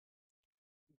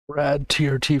Rad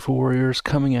TRT for Warriors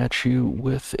coming at you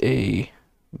with a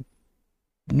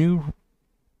new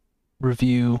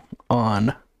review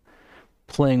on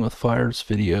Playing with Fire's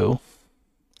video.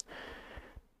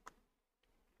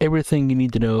 Everything you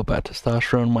need to know about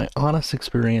testosterone, my honest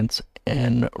experience,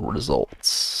 and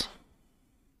results.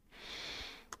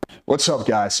 What's up,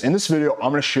 guys? In this video,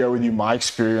 I'm going to share with you my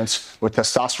experience with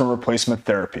testosterone replacement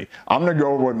therapy. I'm going to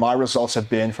go over what my results have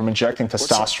been from injecting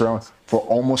testosterone for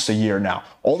almost a year now.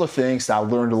 All the things that I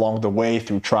learned along the way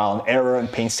through trial and error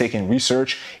and painstaking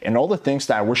research, and all the things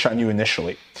that I wish I knew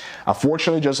initially.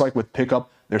 Unfortunately, just like with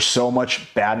pickup, there's so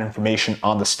much bad information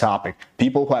on this topic.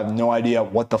 People who have no idea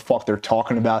what the fuck they're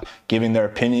talking about, giving their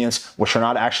opinions, which are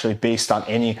not actually based on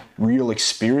any real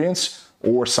experience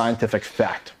or scientific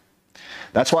fact.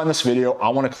 That's why in this video, I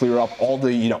want to clear up all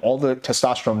the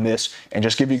testosterone myths and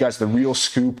just give you guys the real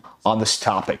scoop on this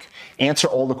topic. Answer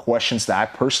all the questions that I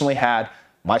personally had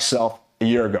myself a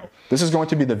year ago. This is going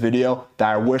to be the video that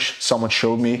I wish someone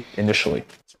showed me initially.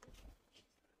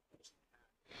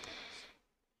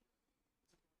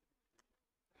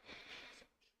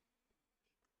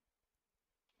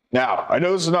 Now, I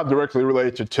know this is not directly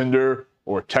related to Tinder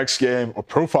or text game or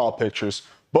profile pictures,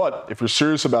 but if you're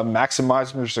serious about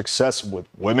maximizing your success with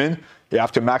women, you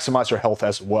have to maximize your health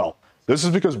as well. This is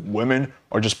because women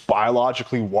are just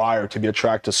biologically wired to be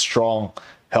attracted to strong,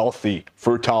 healthy,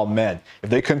 fertile men.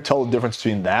 If they couldn't tell the difference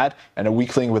between that and a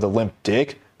weakling with a limp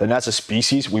dick, then as a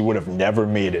species, we would have never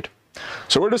made it.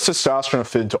 So where does testosterone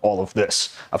fit into all of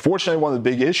this? Unfortunately, one of the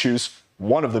big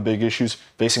issues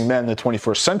facing men in the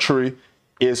 21st century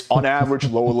is on average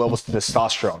lower levels of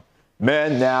testosterone.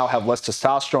 Men now have less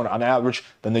testosterone on average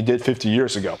than they did 50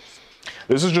 years ago.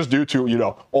 This is just due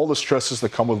to, all the stresses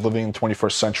that come with living in the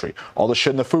 21st century. All the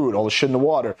shit in the food, all the shit in the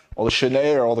water, all the shit in the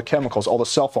air, all the chemicals, all the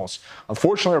cell phones.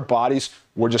 Unfortunately, our bodies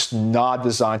were just not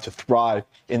designed to thrive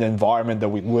in the environment that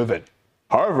we live in.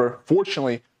 However,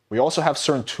 fortunately, we also have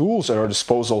certain tools at our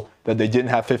disposal that they didn't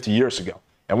have 50 years ago.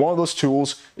 And one of those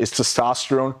tools is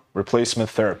testosterone replacement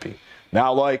therapy.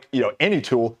 Now, like, any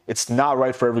tool, it's not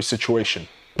right for every situation.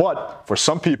 But for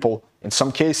some people, in some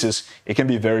cases, it can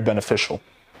be very beneficial.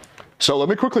 So let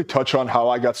me quickly touch on how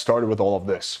I got started with all of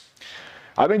this.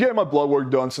 I've been getting my blood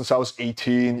work done since I was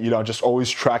 18, just always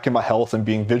tracking my health and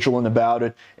being vigilant about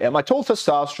it. And my total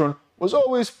testosterone was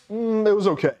always, it was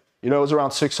okay. It was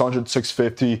around 600,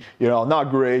 650,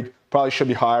 not great. Probably should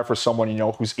be higher for someone,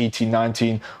 who's 18,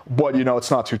 19, but,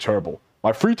 it's not too terrible.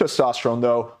 My free testosterone,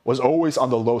 though, was always on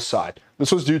the low side.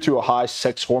 This was due to a high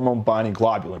sex hormone binding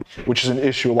globulin, which is an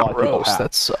issue a lot of people have.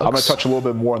 That sucks. I'm going to touch a little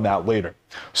bit more on that later.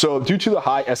 So due to the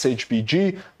high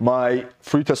SHBG, my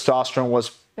free testosterone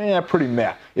was pretty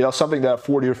meh. Something that a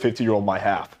 40 or 50-year-old might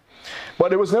have.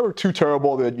 But it was never too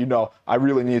terrible that, I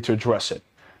really needed to address it.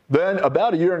 Then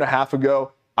about a year and a half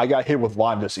ago, I got hit with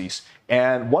Lyme disease.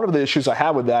 And one of the issues I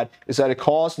had with that is that it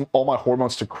caused all my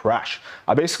hormones to crash.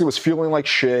 I basically was feeling like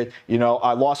shit.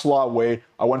 I lost a lot of weight.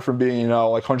 I went from being,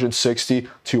 like 160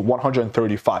 to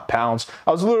 135 pounds.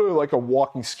 I was literally like a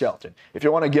walking skeleton. If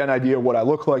you want to get an idea of what I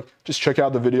look like, just check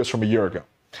out the videos from a year ago.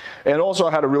 And also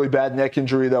I had a really bad neck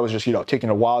injury that was just, taking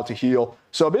a while to heal.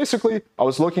 So basically I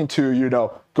was looking to,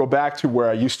 go back to where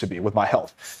I used to be with my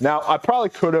health. Now, I probably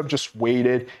could have just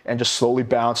waited and just slowly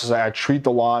bounced as I treat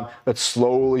the Lyme, but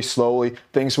slowly,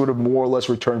 things would have more or less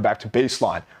returned back to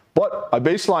baseline. But my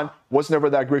baseline was never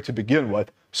that great to begin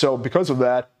with. So because of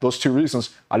that, those two reasons,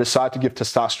 I decided to give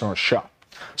testosterone a shot.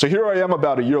 So here I am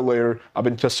about a year later. I've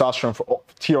been testosterone for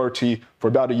TRT for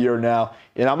about a year now.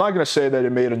 And I'm not going to say that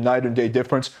it made a night and day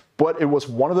difference, but it was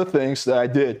one of the things that I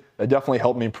did that definitely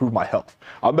helped me improve my health.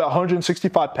 I'm about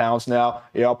 165 pounds now,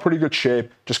 pretty good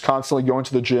shape, just constantly going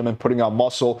to the gym and putting on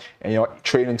muscle and,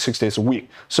 training 6 days a week.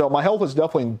 So my health is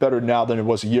definitely better now than it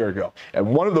was a year ago.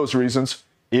 And one of those reasons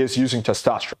is using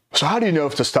testosterone. So how do you know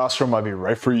if testosterone might be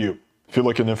right for you if you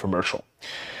look at an infomercial?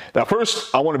 Now,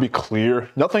 first, I want to be clear.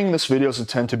 Nothing in this video is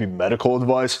intended to be medical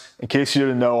advice. In case you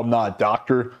didn't know, I'm not a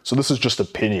doctor, so this is just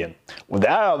opinion. With that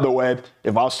out of the way,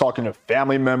 if I was talking to a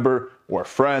family member or a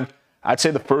friend, I'd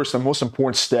say the first and most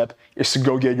important step is to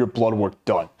go get your blood work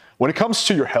done. When it comes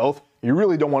to your health, you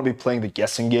really don't want to be playing the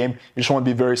guessing game. You just want to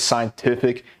be very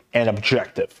scientific and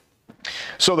objective.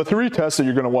 So the three tests that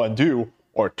you're going to want to do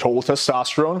are total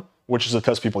testosterone, which is a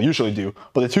test people usually do,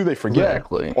 but the two they forget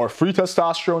are free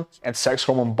testosterone and sex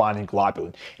hormone binding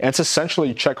globulin. And it's essentially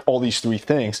you check all these three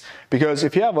things, because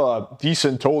if you have a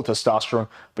decent total testosterone,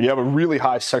 but you have a really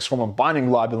high sex hormone binding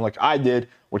globulin like I did,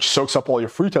 which soaks up all your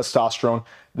free testosterone,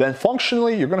 then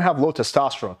functionally you're going to have low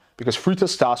testosterone, because free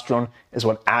testosterone is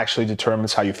what actually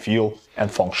determines how you feel and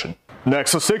function.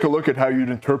 Next, let's take a look at how you'd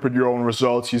interpret your own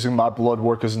results using my blood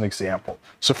work as an example.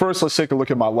 So first, let's take a look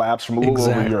at my labs from a little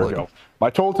over a year ago. My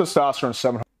total testosterone is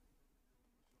 700.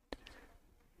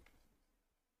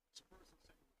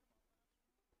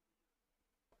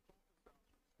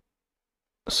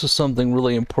 So something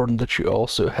really important that you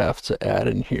also have to add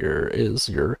in here is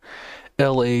your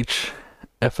LH,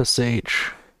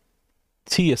 FSH,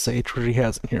 TSH, which he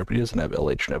has in here, but he doesn't have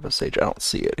LH and FSH. I don't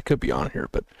see it. It could be on here,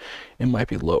 but it might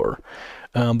be lower.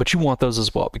 But you want those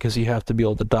as well, because you have to be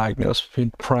able to diagnose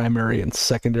between primary and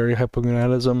secondary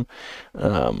hypogonadism.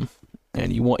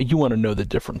 And you want to know the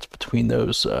difference between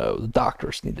those. The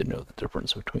doctors need to know the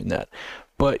difference between that.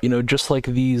 But, you know, just like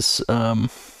these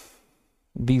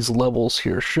levels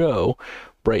here show,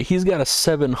 right, he's got a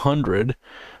 700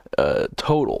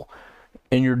 total.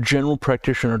 And your general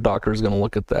practitioner doctor is going to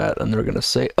look at that and they're going to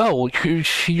say, oh, well,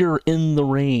 you're in the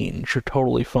range. You're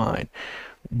totally fine.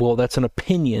 Well, that's an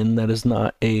opinion. That is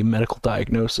not a medical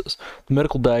diagnosis. The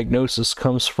medical diagnosis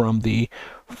comes from the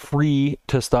free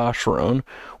testosterone,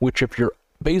 which if you're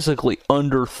basically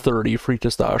under 30 free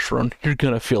testosterone, you're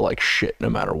going to feel like shit no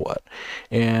matter what.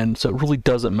 And so it really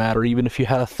doesn't matter even if you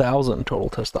had 1,000 total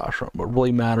testosterone. What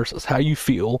really matters is how you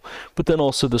feel, but then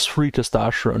also this free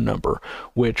testosterone number,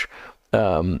 which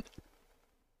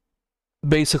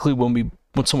basically when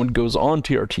someone goes on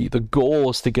TRT, the goal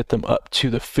is to get them up to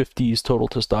the 50s total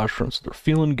testosterone, so they're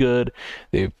feeling good,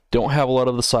 they don't have a lot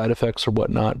of the side effects or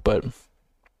whatnot, but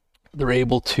they're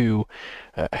able to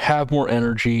have more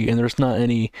energy, and there's not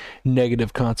any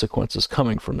negative consequences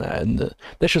coming from that. And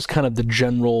that's just kind of the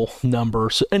general number.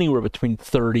 So anywhere between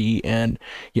 30 and,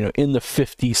 you know, in the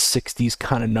 50s, 60s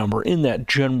kind of number, in that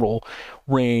general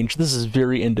range. This is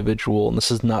very individual, and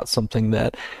this is not something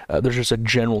that there's just a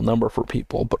general number for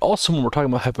people. But also when we're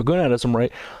talking about hypogonadism,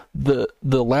 right, the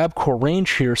LabCorp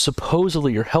range here,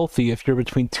 supposedly you're healthy if you're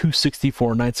between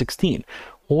 264 and 916.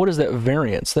 Well, what is that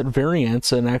variance? That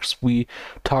variance, and actually we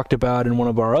talked about in one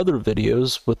of our other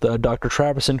videos with Dr.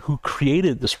 Travison, who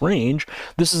created this range.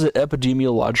 This is an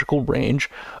epidemiological range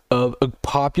of a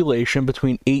population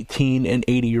between 18 and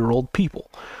 80-year-old people.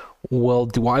 Well,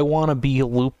 do I want to be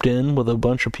looped in with a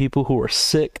bunch of people who are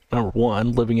sick, number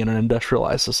one, living in an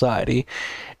industrialized society,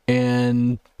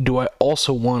 and do I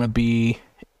also want to be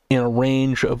in a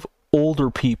range of older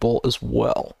people as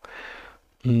well?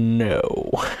 No.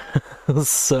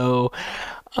 So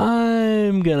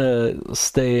I'm gonna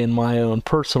stay in my own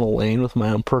personal lane with my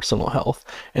own personal health,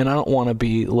 and I don't want to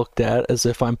be looked at as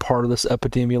if I'm part of this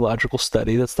epidemiological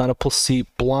study. That's not a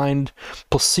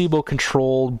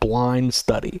placebo-controlled blind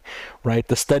study, right?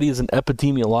 The study is an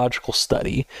epidemiological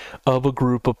study of a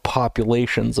group of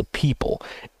populations of people,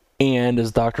 and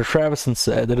as Dr. Travison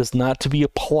said, that is not to be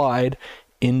applied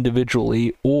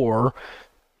individually or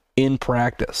in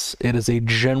practice. It is a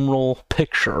general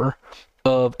picture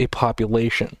of a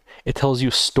population. It tells you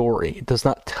a story. It does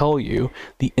not tell you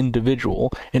the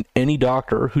individual, and any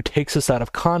doctor who takes this out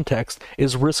of context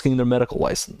is risking their medical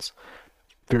license.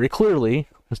 Very clearly,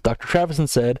 as Dr. Travison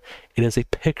said, it is a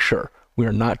picture. We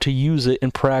are not to use it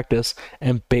in practice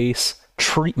and base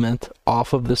treatment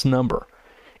off of this number.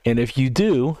 And if you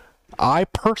do, I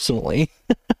personally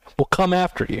will come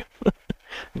after you.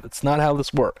 That's not how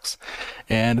this works.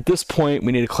 And at this point,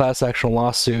 we need a class action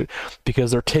lawsuit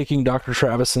because they're taking Dr.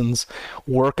 Travison's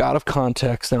work out of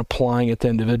context and applying it to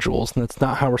individuals. And that's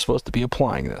not how we're supposed to be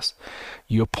applying this.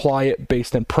 You apply it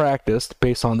based in practice,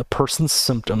 based on the person's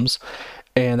symptoms.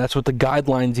 And that's what the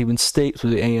guidelines even state through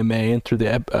the AMA and through the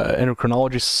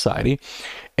Endocrinology Society.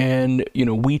 And, you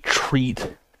know, we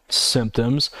treat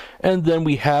symptoms, and then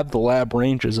we have the lab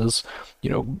ranges as, you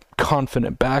know,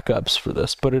 confident backups for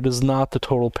this, but it is not the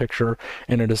total picture,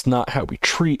 and it is not how we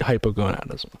treat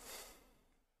hypogonadism.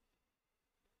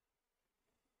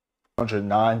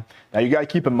 109. Now you got to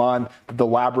keep in mind that the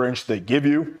lab range they give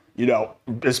you, you know,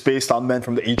 is based on men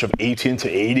from the age of 18 to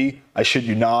 80. I shit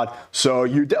you not. So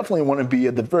you definitely want to be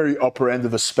at the very upper end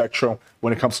of the spectrum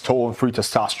when it comes to total and free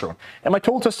testosterone. And my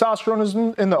total testosterone is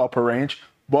in the upper range,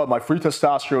 but my free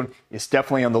testosterone is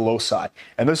definitely on the low side.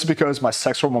 And this is because my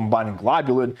sex hormone binding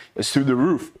globulin is through the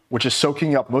roof, which is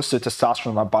soaking up most of the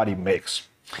testosterone my body makes.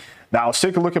 Now, let's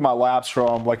take a look at my labs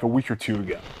from like a week or two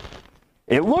ago.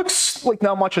 It looks like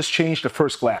not much has changed at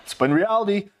first glance, but in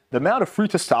reality, the amount of free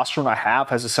testosterone I have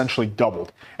has essentially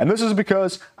doubled. And this is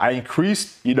because I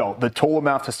increased, you know, the total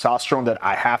amount of testosterone that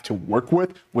I have to work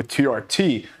with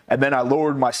TRT, and then I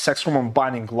lowered my sex hormone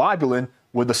binding globulin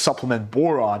with the supplement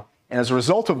boron. And as a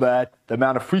result of that, the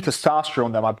amount of free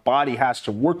testosterone that my body has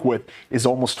to work with is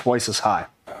almost twice as high.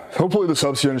 Hopefully this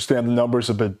helps you understand the numbers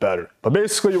a bit better. But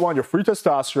basically, you want your free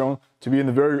testosterone to be in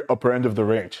the very upper end of the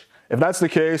range. If that's the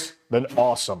case, then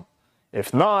awesome.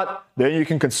 If not, then you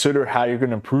can consider how you're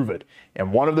going to improve it.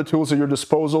 And one of the tools at your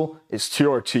disposal is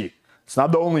TRT. It's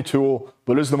not the only tool,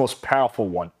 but it is the most powerful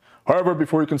one. However,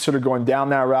 before you consider going down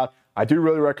that route, I do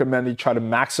really recommend that you try to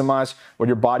maximize what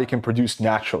your body can produce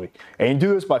naturally. And you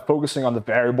do this by focusing on the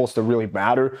variables that really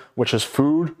matter, which is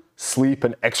food, sleep,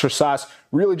 and exercise.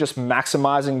 Really just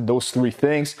maximizing those three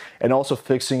things and also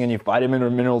fixing any vitamin or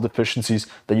mineral deficiencies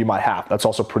that you might have. That's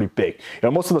also pretty big.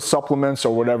 Most of the supplements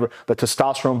or whatever, the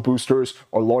testosterone boosters,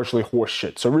 are largely horse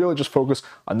shit. So really just focus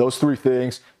on those three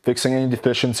things, fixing any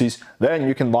deficiencies. Then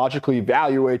you can logically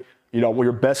evaluate what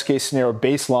your best case scenario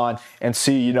baseline and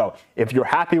see, if you're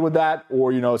happy with that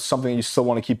or, it's something you still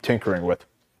want to keep tinkering with.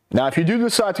 Now, if you do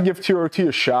decide to give TRT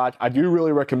a shot, I do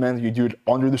really recommend that you do it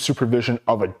under the supervision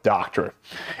of a doctor.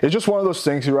 It's just one of those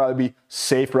things you'd rather be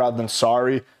safe rather than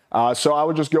sorry. So I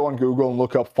would just go on Google and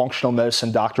look up functional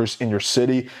medicine doctors in your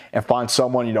city and find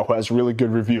someone, who has really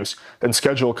good reviews, then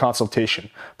schedule a consultation.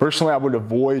 Personally, I would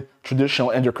avoid traditional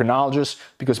endocrinologists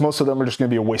because most of them are just going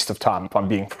to be a waste of time, if I'm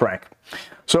being frank.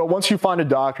 So once you find a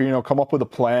doctor, come up with a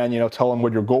plan, tell him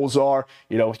what your goals are,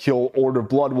 he'll order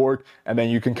blood work, and then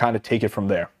you can kind of take it from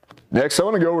there. Next, I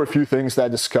want to go over a few things that I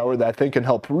discovered that I think can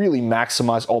help really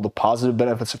maximize all the positive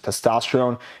benefits of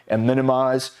testosterone and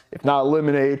minimize, if not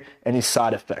eliminate, any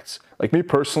side effects. Like me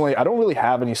personally, I don't really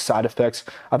have any side effects.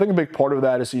 I think a big part of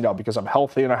that is, because I'm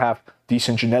healthy and I have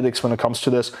decent genetics when it comes to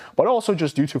this, but also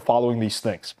just due to following these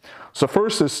things. So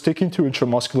first is sticking to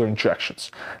intramuscular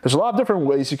injections. There's a lot of different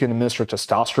ways you can administer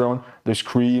testosterone. There's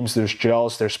creams, there's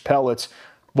gels, there's pellets.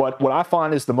 But what I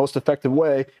find is the most effective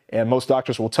way, and most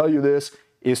doctors will tell you this,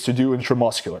 is to do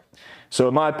intramuscular. So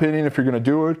in my opinion, if you're going to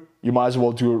do it, you might as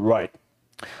well do it right.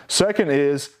 Second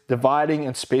is dividing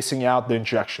and spacing out the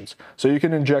injections. So you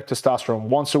can inject testosterone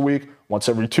once a week, once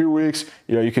every 2 weeks.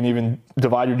 You can even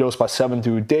divide your dose by 7,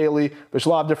 do it daily. There's a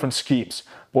lot of different schemes.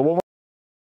 But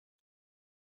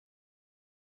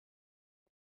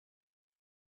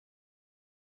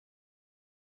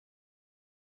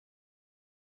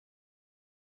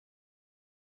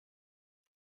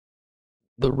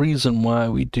The reason why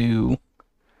we do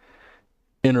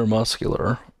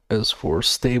intermuscular is for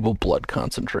stable blood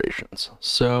concentrations.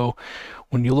 So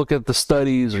when you look at the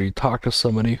studies or you talk to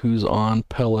somebody who's on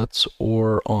pellets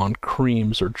or on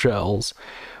creams or gels,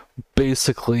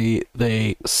 basically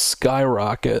they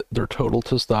skyrocket their total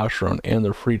testosterone and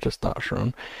their free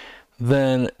testosterone.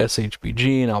 Then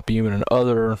SHBG and albumin and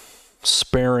other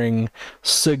sparing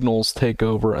signals take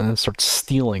over and then start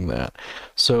stealing that.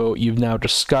 So you've now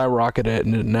just skyrocketed it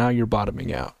and now you're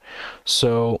bottoming out.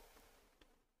 So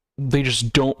they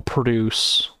just don't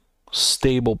produce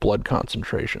stable blood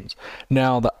concentrations.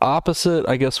 Now the opposite,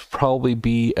 I guess, would probably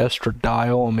be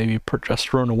estradiol and maybe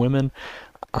progesterone in women.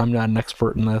 I'm not an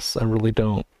expert in this. I really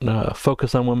don't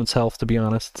focus on women's health, to be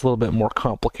honest. It's a little bit more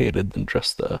complicated than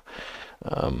just the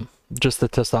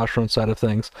testosterone side of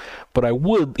things. But I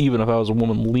would, even if I was a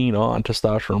woman, lean on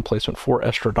testosterone replacement for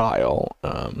estradiol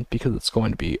because it's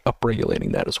going to be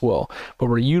upregulating that as well. But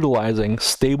we're utilizing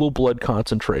stable blood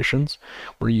concentrations.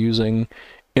 We're using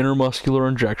intermuscular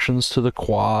injections to the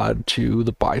quad, to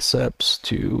the biceps,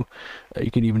 to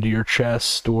you can even do your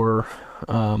chest or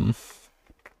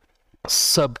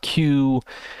sub-Q.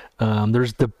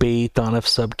 There's debate on if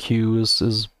sub-Q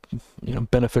is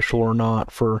beneficial or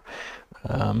not for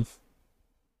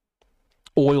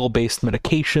oil-based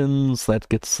medications. That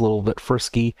gets a little bit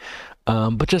frisky,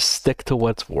 but just stick to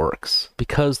what works,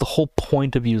 because the whole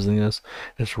point of using this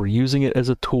is we're using it as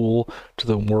a tool to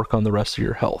then work on the rest of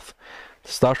your health.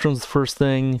 Testosterone's the first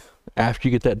thing. After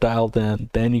you get that dialed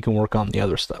in, then you can work on the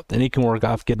other stuff. Then you can work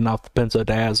off getting off the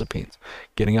benzodiazepines,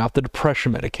 getting off the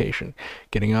depression medication,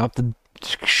 getting off the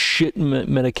shit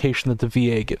medication that the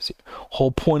VA gives you.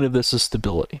 Whole point of this is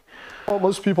stability. Well,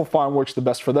 most people find works the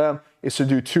best for them is to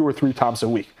do 2 or 3 times a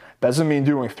week. Doesn't mean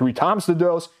doing 3 times the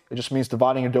dose. It just means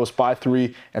dividing your dose by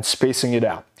 3 and spacing it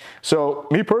out. So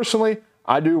me personally,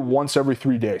 I do once every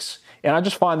 3 days. And I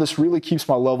just find this really keeps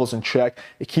my levels in check.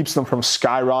 It keeps them from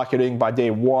skyrocketing by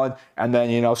day 1 and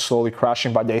then, slowly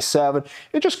crashing by day 7.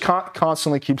 It just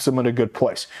constantly keeps them in a good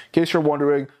place. In case you're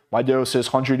wondering, my dose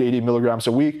is 180 milligrams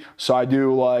a week. So I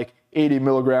do like 80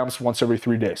 milligrams once every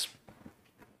 3 days.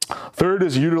 Third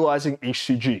is utilizing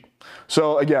HCG.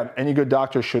 So again, any good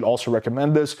doctor should also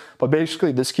recommend this, but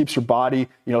basically this keeps your body,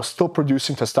 still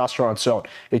producing testosterone on its own.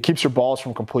 It keeps your balls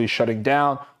from completely shutting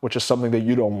down, which is something that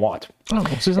you don't want. And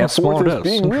fourth is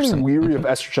being really weary of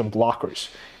estrogen blockers.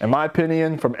 In my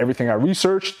opinion, from everything I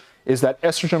researched, is that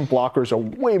estrogen blockers are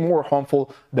way more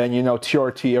harmful than, you know,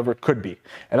 TRT ever could be.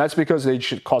 And that's because they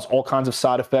should cause all kinds of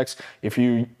side effects. If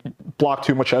you block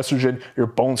too much estrogen, your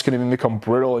bones can even become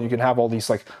brittle and you can have all these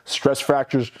like stress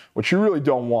fractures, which you really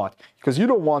don't want, because you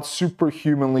don't want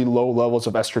superhumanly low levels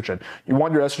of estrogen. You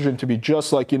want your estrogen to be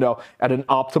just like, you know, at an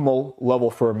optimal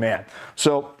level for a man.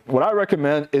 So what I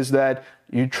recommend is that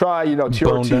you try, you know,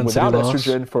 TRT without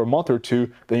estrogen for a month or two,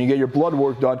 then you get your blood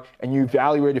work done and you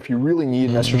evaluate if you really need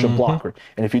an estrogen blocker.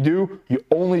 And if you do, you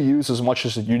only use as much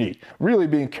as you need. Really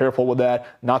being careful with that,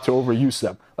 not to overuse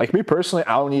them. Like me personally,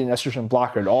 I don't need an estrogen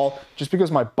blocker at all, just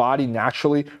because my body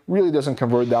naturally really doesn't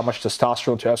convert that much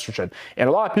testosterone to estrogen. And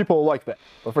a lot of people like that.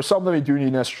 But for some of them, you do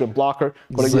need an estrogen blocker.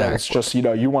 But again, it's just, you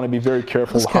know, you want to be very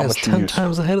careful how much you use. 10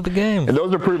 times ahead of the game. And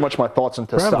those are pretty much my thoughts on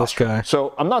testosterone.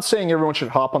 So I'm not saying everyone should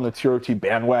hop on the TRT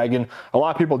bandwagon. A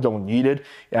lot of people don't need it.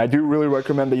 And I do really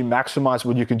recommend that you maximize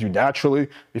what you can do naturally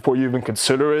before you even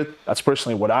consider it. That's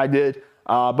personally what I did.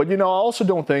 But, you know, I also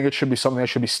don't think it should be something that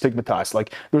should be stigmatized.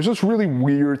 Like, there's this really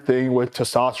weird thing with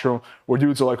testosterone where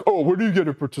dudes are like, oh, where do you get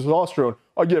it for testosterone?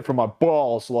 I get it from my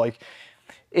balls. Like,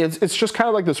 it's just kind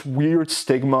of like this weird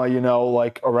stigma, you know,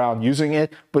 like around using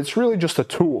it, but it's really just a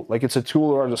tool. Like, it's a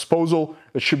tool at our disposal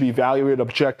that should be evaluated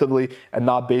objectively and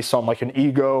not based on like an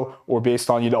ego or based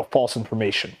on, you know, false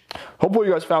information. Hopefully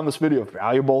you guys found this video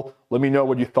valuable. Let me know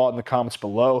what you thought in the comments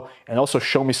below, and also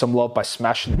show me some love by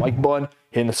smashing the like button,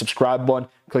 hitting the subscribe button,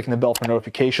 clicking the bell for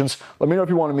notifications. Let me know if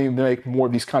you want me to make more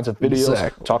of these kinds of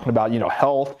videos talking about, you know,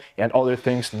 health and other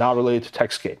things not related to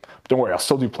TechScape. But don't worry, I'll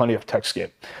still do plenty of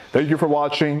TechScape. Thank you for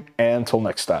watching, and until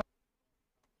next time.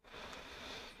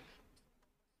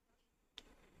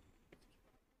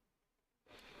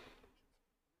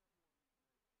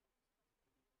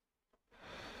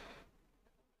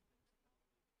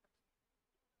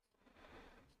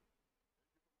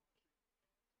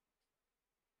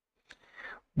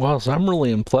 Well, so I'm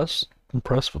really impressed with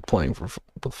playing with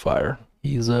fire.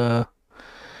 He's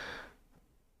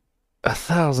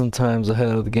 1,000 times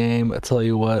ahead of the game. I tell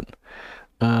you what,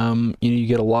 you know, you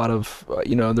get a lot of,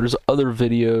 you know, there's other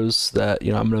videos that,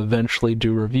 you know, I'm gonna eventually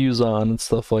do reviews on and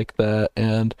stuff like that,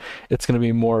 and it's gonna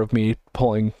be more of me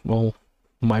pulling, well,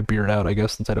 my beard out, I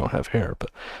guess, since I don't have hair, but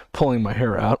pulling my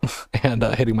hair out and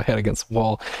hitting my head against the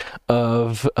wall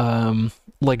of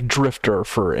like Drifter,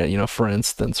 for, you know, for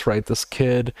instance, right? This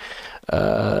kid,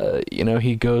 you know,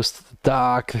 he goes to the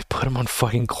doc, they put him on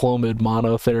fucking Clomid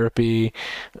monotherapy.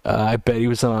 I bet he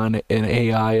was on an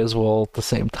AI as well at the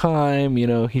same time. You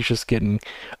know, he's just getting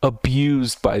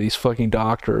abused by these fucking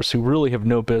doctors who really have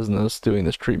no business doing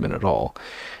this treatment at all.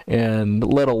 And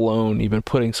let alone even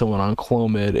putting someone on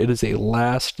Clomid. It is a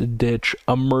last-ditch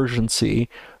emergency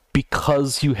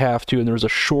because you have to, and there's a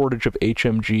shortage of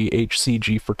HMG,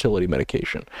 HCG fertility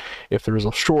medication. If there's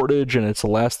a shortage and it's a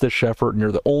last-ditch effort and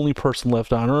you're the only person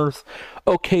left on Earth,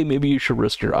 okay, maybe you should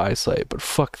risk your eyesight, but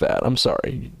fuck that. I'm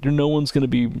sorry. No one's going to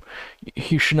be,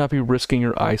 you should not be risking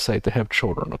your eyesight to have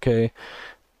children, okay?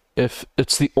 If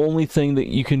it's the only thing that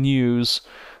you can use,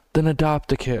 then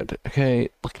adopt a kid, okay?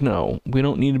 Like, no, we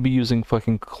don't need to be using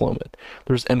fucking Clomid.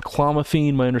 There's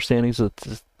enclomiphene. My understanding is that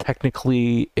it's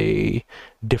technically a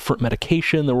different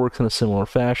medication that works in a similar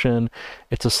fashion.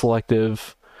 It's a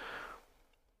selective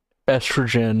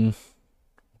estrogen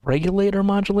regulator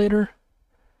modulator.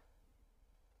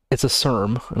 It's a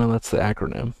SERM, and that's the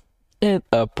acronym. It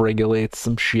upregulates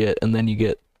some shit, and then you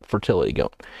get fertility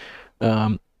going.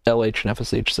 LH and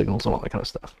FSH signals and all that kind of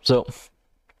stuff. So,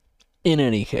 in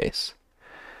any case,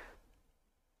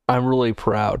 I'm really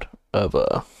proud of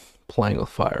playing with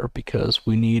fire, because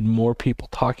we need more people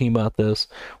talking about this.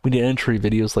 We need entry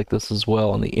videos like this as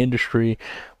well in the industry,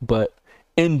 but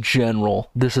in general,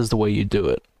 this is the way you do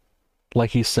it. Like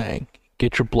he's saying,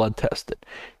 get your blood tested,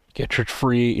 get your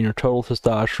free and your total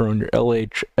testosterone, your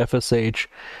LH, FSH,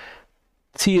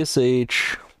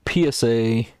 TSH,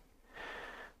 PSA.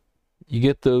 You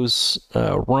get those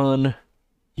run.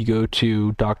 You go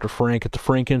to Dr. Frank at the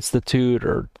Frank Institute,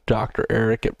 or Dr.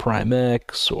 Eric at Prime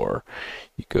X, or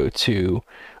you go to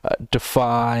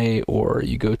Defy, or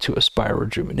you go to Aspire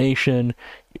Rejuvenation.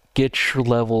 You get your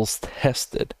levels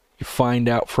tested. You find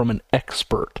out from an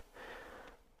expert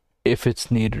if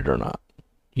it's needed or not.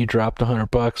 You dropped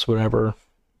 $100, whatever.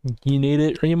 You need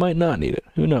it, or you might not need it.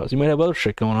 Who knows? You might have other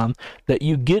shit going on that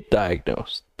you get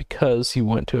diagnosed because you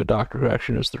went to a doctor who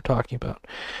actually knows what they're talking about.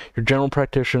 Your general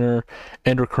practitioner,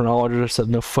 endocrinologist have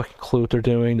no fucking clue what they're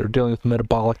doing. They're dealing with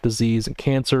metabolic disease and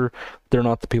cancer. They're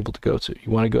not the people to go to.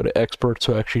 You want to go to experts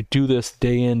who actually do this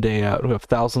day in, day out, who have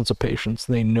thousands of patients,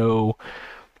 and they know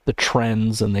the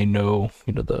trends, and they know,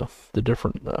 you know, the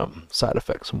different side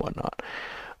effects and whatnot.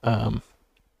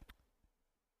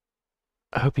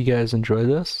 I hope you guys enjoy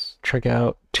this. Check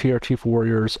out TRT for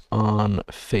Warriors on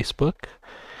Facebook.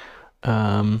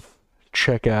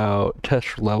 Check out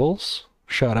Test Your Levels.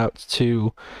 Shout out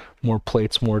to More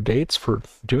Plates, More Dates for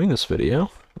doing this video.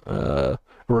 A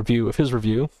review of his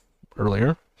review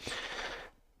earlier.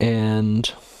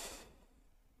 And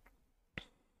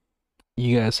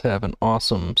you guys have an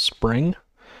awesome spring.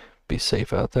 Be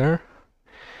safe out there.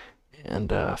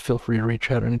 And feel free to reach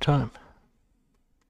out anytime.